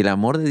 que el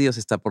amor de Dios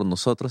está por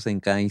nosotros en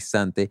cada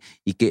instante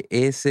y que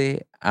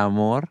ese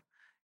amor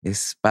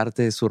es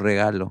parte de su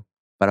regalo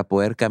para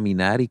poder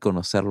caminar y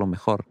conocerlo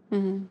mejor.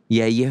 Y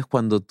ahí es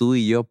cuando tú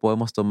y yo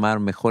podemos tomar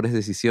mejores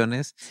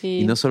decisiones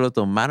y no solo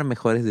tomar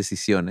mejores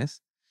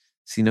decisiones,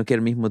 sino que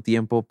al mismo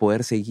tiempo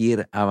poder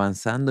seguir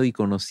avanzando y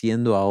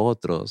conociendo a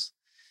otros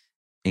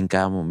en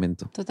cada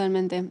momento.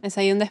 Totalmente. Es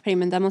ahí donde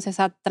experimentamos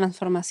esa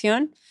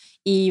transformación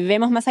y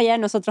vemos más allá de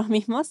nosotros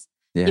mismos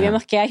y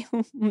vemos que hay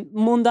un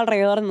mundo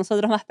alrededor de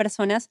nosotros, más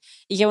personas,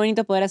 y qué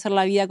bonito poder hacer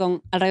la vida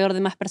con alrededor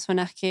de más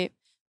personas que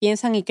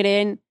piensan y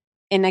creen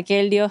en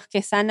aquel Dios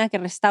que sana, que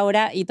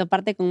restaura, y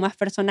toparte con más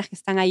personas que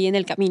están ahí en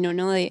el camino,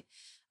 ¿no? De,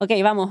 ok,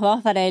 vamos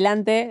para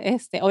adelante.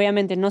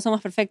 Obviamente no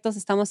somos perfectos,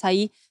 estamos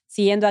ahí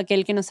siguiendo a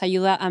aquel que nos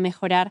ayuda a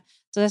mejorar.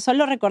 Entonces,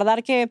 solo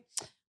recordar que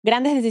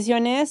grandes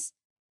decisiones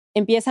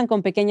empiezan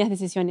con pequeñas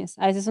decisiones.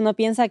 A veces uno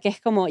piensa que es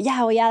como,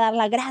 ya voy a dar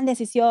la gran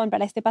decisión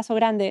para este paso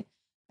grande,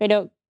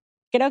 pero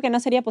creo que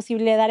no sería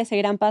posible dar ese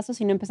gran paso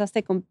si no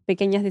empezaste con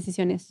pequeñas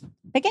decisiones.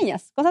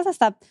 Pequeñas, cosas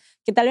hasta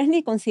que tal vez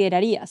ni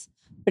considerarías,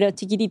 pero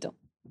chiquitito,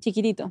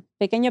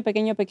 pequeño,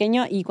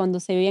 y cuando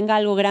se venga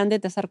algo grande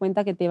te vas a dar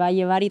cuenta que te va a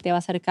llevar y te va a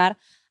acercar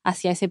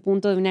hacia ese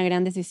punto de una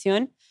gran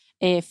decisión.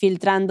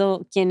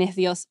 filtrando quién es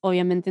Dios,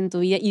 obviamente, en tu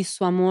vida y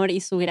su amor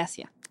y su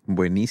gracia.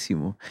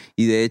 Buenísimo.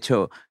 Y de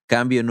hecho,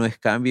 cambio no es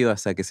cambio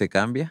hasta que se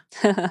cambia.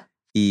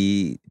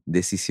 Y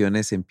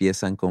decisiones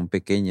empiezan con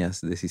pequeñas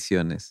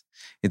decisiones.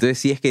 Entonces,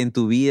 si es que en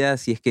tu vida,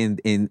 si es que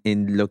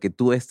en lo que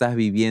tú estás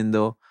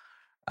viviendo,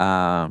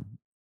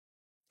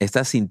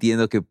 estás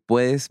sintiendo que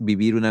puedes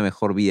vivir una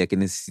mejor vida, que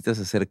necesitas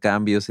hacer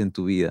cambios en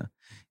tu vida,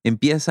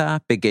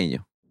 empieza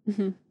pequeño.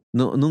 Ujú.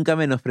 No, nunca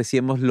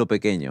menospreciemos lo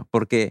pequeño,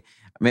 porque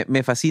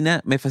me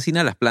fascina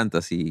las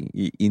plantas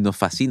y nos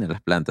fascinan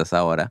las plantas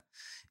ahora.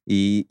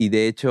 Y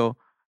de hecho,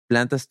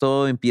 plantas,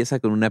 todo empieza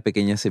con una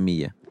pequeña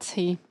semilla.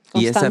 Sí,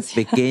 Y esa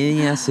constancia.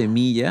 pequeña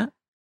semilla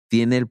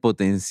tiene el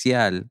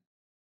potencial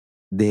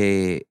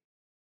de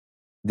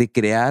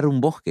crear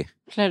un bosque.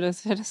 Claro,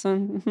 esa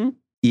razón. Ujú.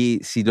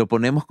 Y si lo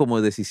ponemos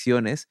como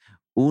decisiones,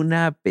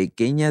 una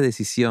pequeña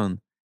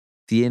decisión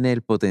tiene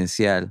el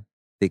potencial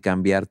de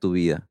cambiar tu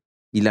vida.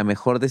 Y la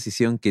mejor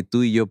decisión que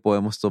tú y yo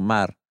podemos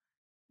tomar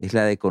es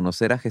la de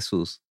conocer a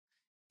Jesús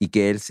y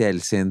que Él sea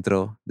el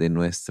centro de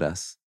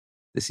nuestras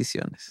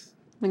decisiones.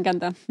 Me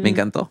encanta. Me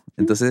encantó.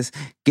 Entonces,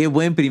 qué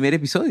buen primer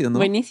episodio, ¿no?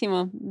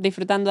 Buenísimo.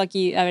 Disfrutando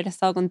aquí haber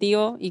estado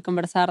contigo y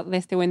conversar de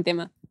este buen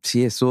tema.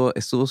 Sí, estuvo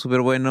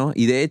súper bueno.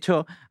 Y de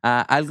hecho,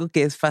 algo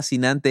que es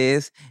fascinante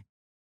es,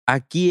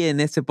 aquí en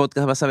este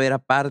podcast vas a ver,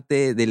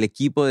 aparte del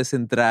equipo de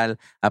Central,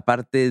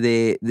 aparte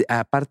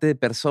de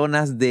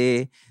personas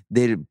de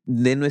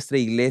nuestra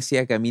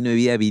iglesia Camino de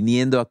Vida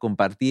viniendo a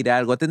compartir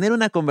algo, a tener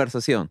una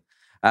conversación,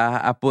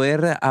 a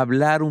poder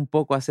hablar un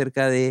poco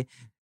acerca de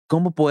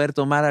cómo poder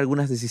tomar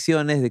algunas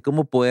decisiones, de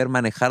cómo poder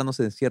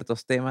manejarnos en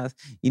ciertos temas.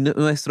 Y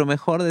nuestro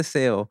mejor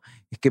deseo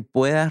es que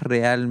puedas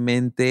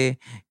realmente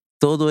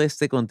todo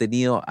este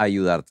contenido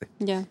ayudarte.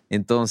 Ya.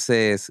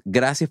 Entonces,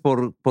 gracias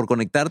por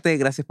conectarte,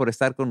 gracias por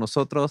estar con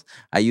nosotros.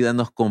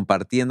 Ayúdanos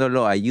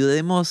compartiéndolo,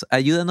 ayúdanos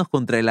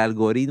contra el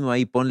algoritmo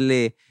ahí.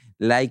 Ponle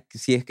like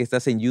si es que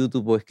estás en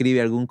YouTube o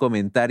escribe algún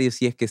comentario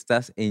si es que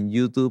estás en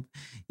YouTube.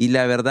 Y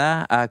la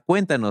verdad,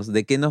 cuéntanos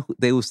de qué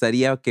te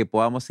gustaría que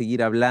podamos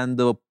seguir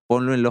hablando.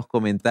 Ponlo en los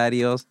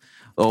comentarios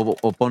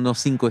o ponnos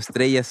 5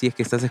 estrellas si es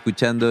que estás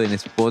escuchando en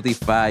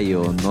Spotify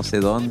o no sé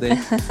dónde.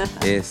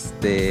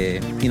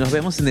 Y nos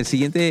vemos en el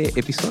siguiente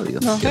episodio.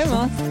 Nos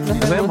vemos.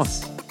 Nos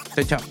vemos.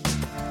 Chao, chao.